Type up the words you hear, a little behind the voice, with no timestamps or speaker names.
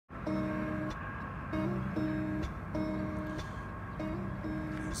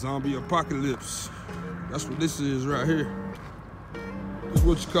Zombie apocalypse. That's what this is right here. This is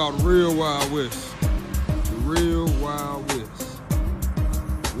what you call the real Wild West. The real Wild West.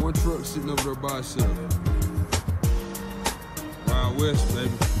 One truck sitting over there by itself. Wild West, baby.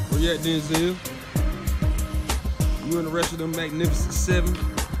 Where you at, Denzel? You and the rest of them magnificent seven.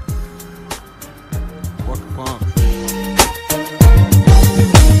 Fucking palm.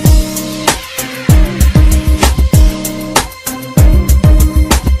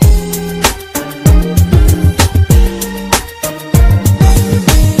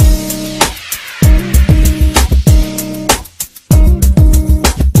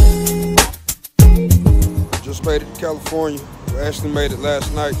 Just made it to California. We actually made it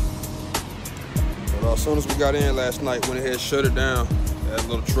last night. But as soon as we got in last night, went ahead and shut it down at a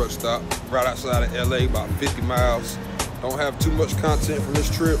little truck stop right outside of LA, about 50 miles. Don't have too much content from this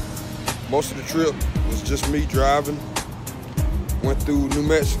trip. Most of the trip was just me driving. Went through New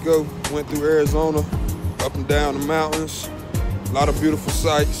Mexico, went through Arizona, up and down the mountains. A lot of beautiful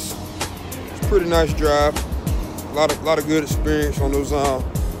sights. It's a pretty nice drive. A lot of good experience on those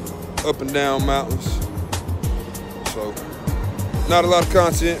up and down mountains. So, not a lot of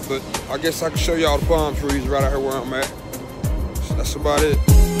content, but I guess I can show y'all the palm trees right out here where I'm at. So that's about it.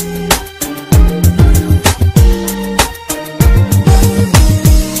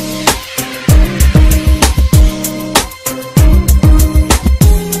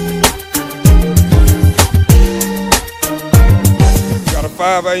 Got a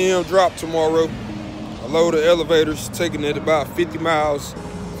 5 a.m. drop tomorrow. A load of elevators taking it about 50 miles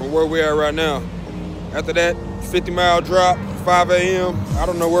from where we are right now. After that 50-mile drop, 5 a.m., I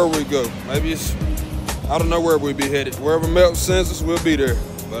don't know where we go. Maybe I don't know where we'll be headed. Wherever Melton sends us, we'll be there.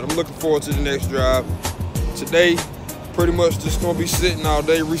 But I'm looking forward to the next drive. Today, pretty much just gonna be sitting all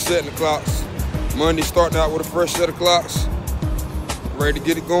day, resetting the clocks. Monday, starting out with a fresh set of clocks. Ready to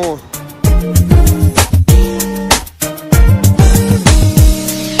get it going.